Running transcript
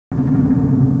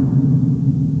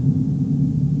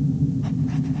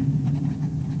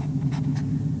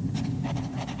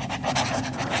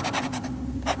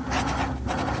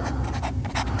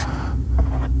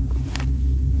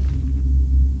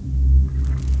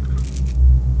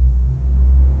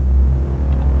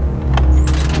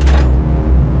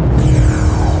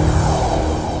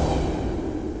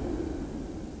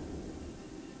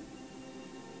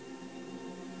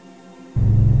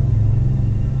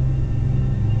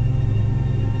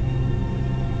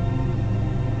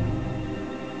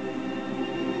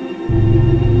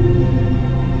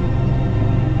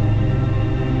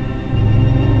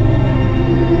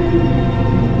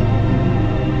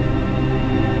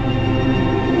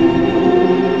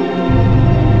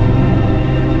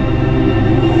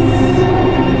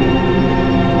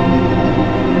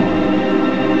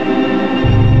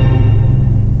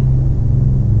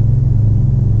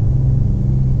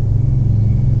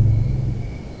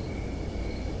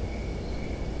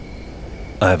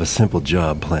I have a simple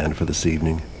job planned for this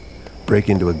evening. Break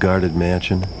into a guarded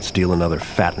mansion, steal another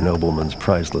fat nobleman's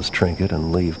priceless trinket,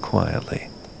 and leave quietly.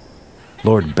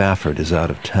 Lord Bafford is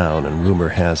out of town, and rumor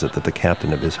has it that the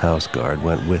captain of his house guard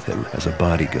went with him as a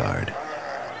bodyguard.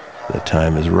 The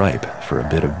time is ripe for a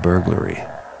bit of burglary.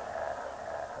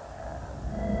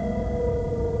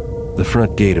 The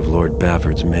front gate of Lord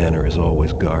Bafford's manor is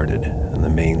always guarded, and the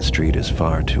main street is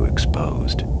far too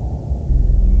exposed.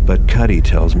 But Cuddy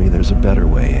tells me there's a better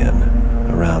way in,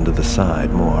 around to the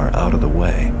side, more out of the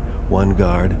way. One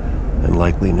guard, and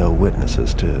likely no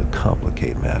witnesses to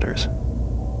complicate matters.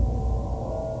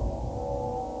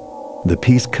 The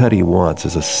piece Cuddy wants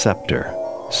is a sceptre.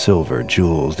 Silver,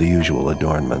 jewels, the usual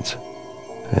adornments.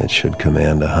 It should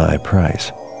command a high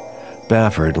price.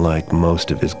 Bafford, like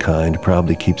most of his kind,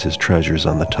 probably keeps his treasures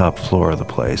on the top floor of the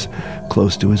place,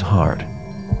 close to his heart,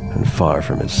 and far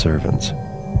from his servants.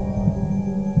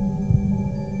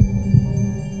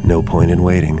 No point in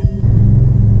waiting.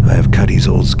 I have Cuddy's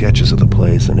old sketches of the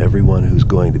place, and everyone who's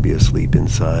going to be asleep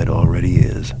inside already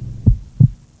is.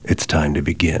 It's time to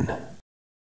begin.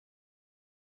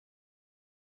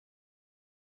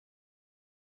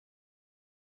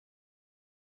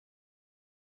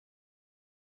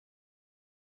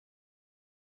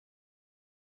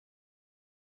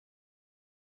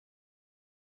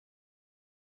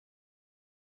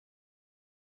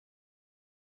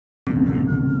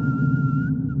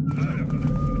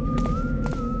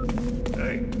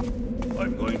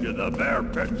 I'm going to the bear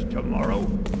pits tomorrow.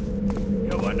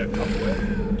 You want to come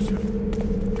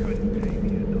with? Couldn't pay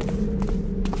me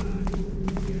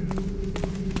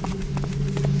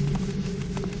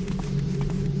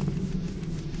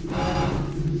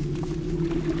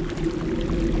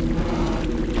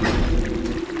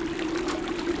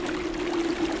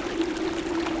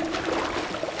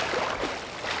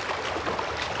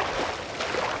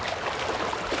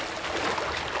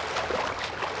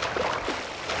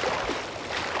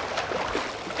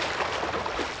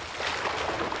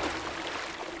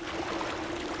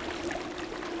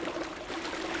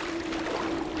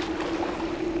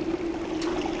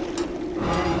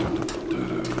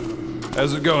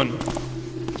How's it going?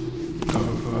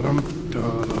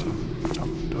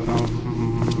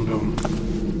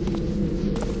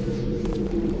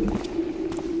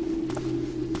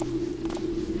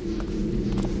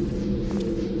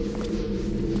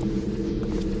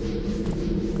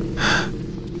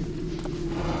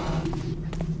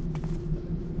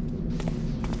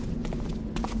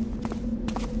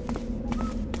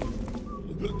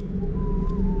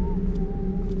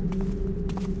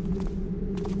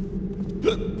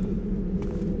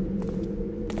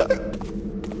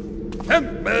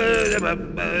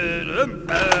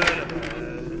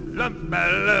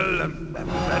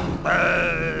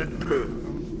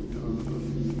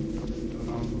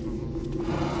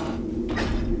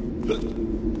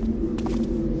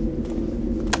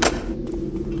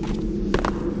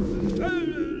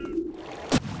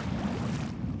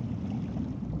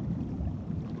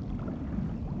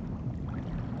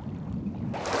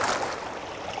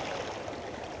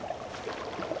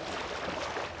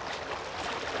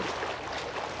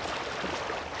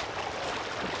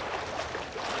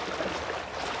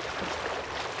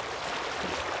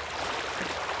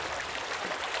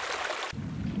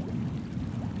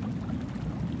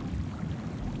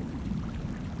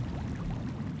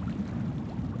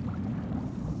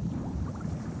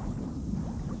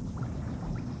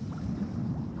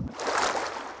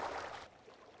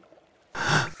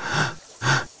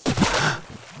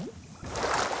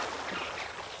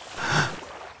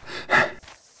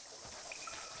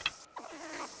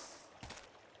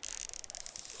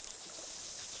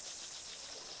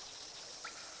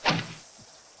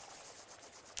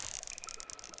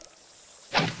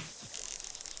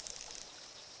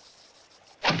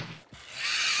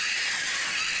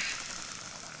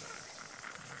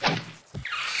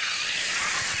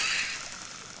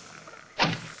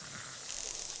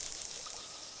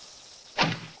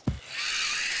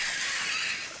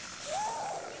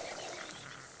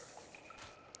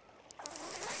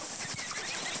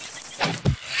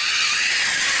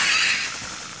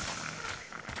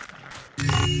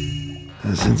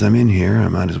 Since I'm in here, I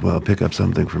might as well pick up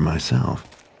something for myself.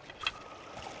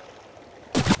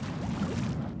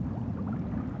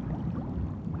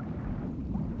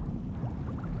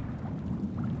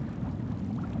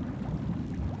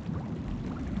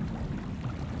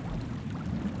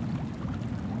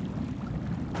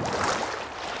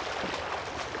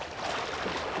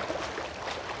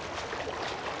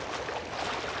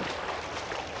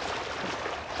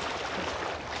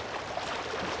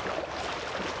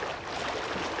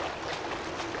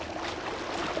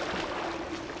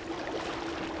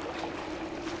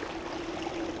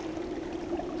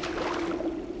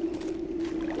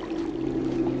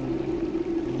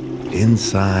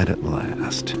 inside at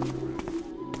last.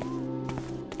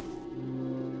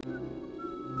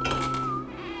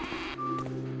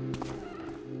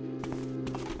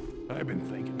 I've been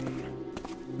thinking.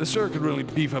 The Sir could really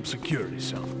beef up security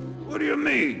some. What do you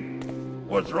mean?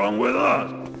 What's wrong with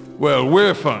us? Well,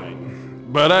 we're fine.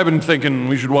 But I've been thinking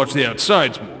we should watch the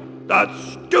outsides more. That's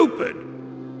stupid.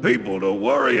 People to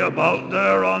worry about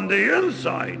there on the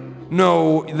inside.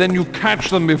 No, then you catch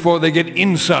them before they get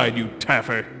inside, you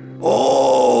taffer.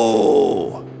 Oh!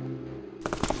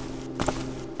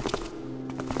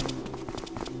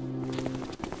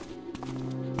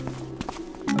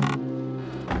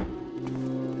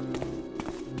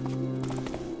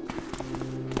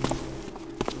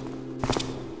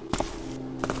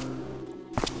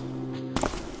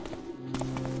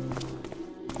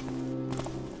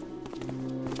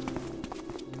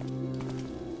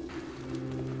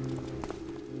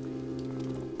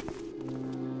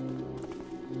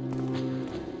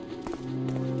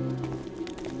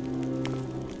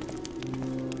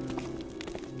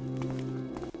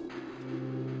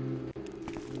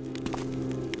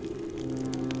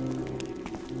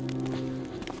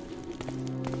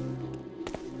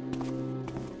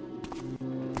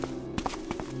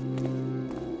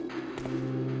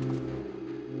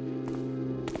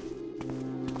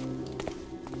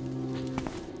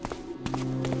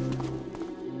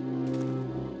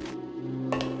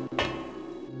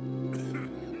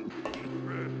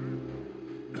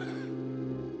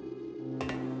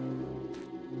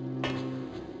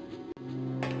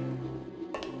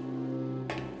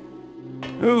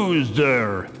 Who's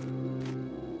there?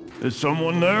 Is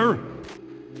someone there?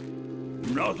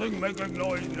 Nothing making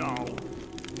noise now.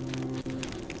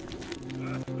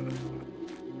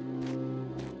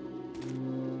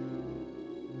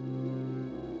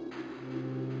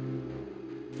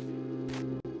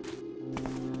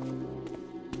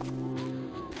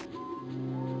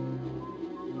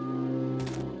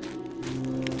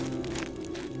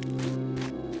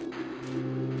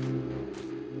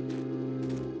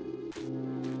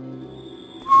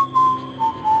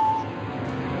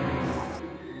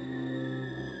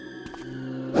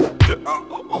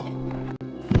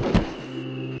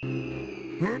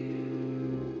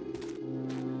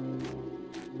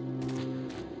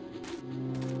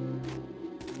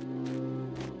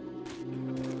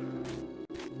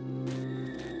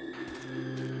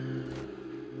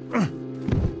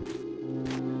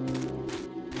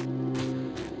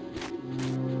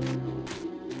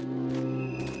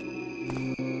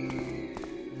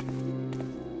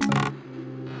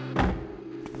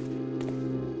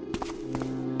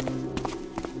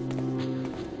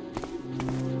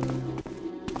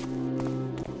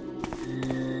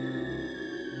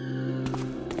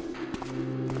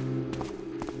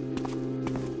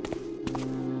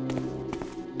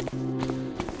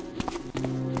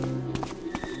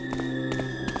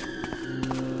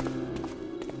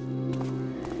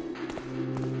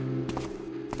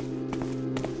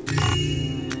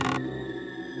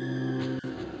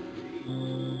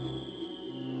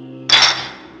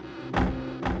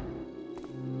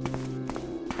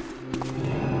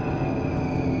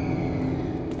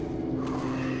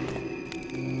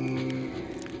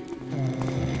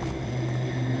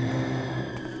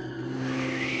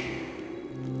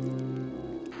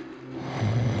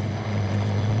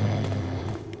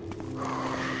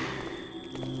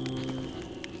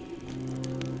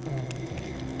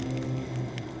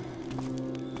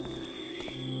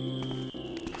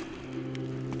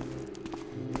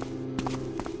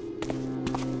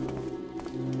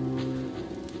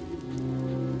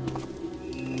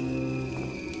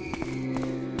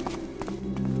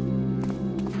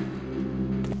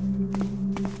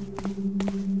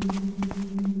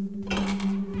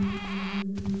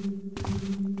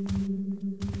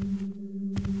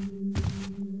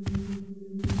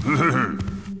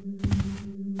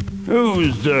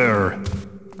 Who's there?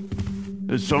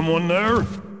 Is someone there?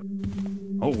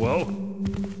 Oh well.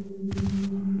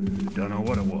 Don't know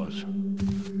what it was.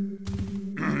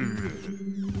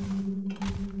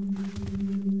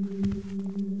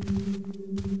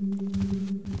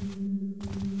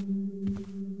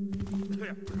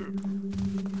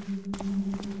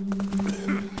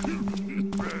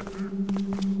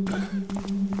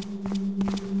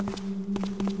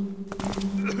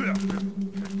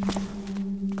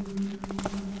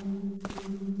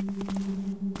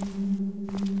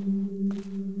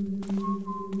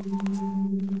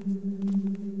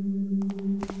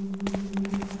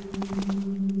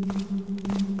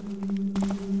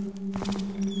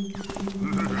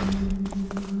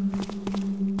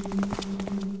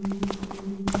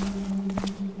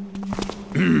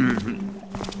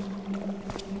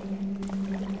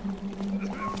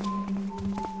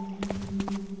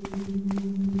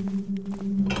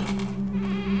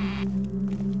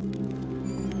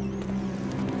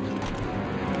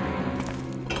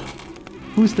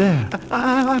 Who's there?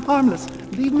 I'm harmless.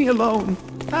 Leave me alone.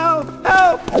 Help!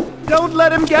 Help! Don't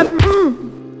let him get me!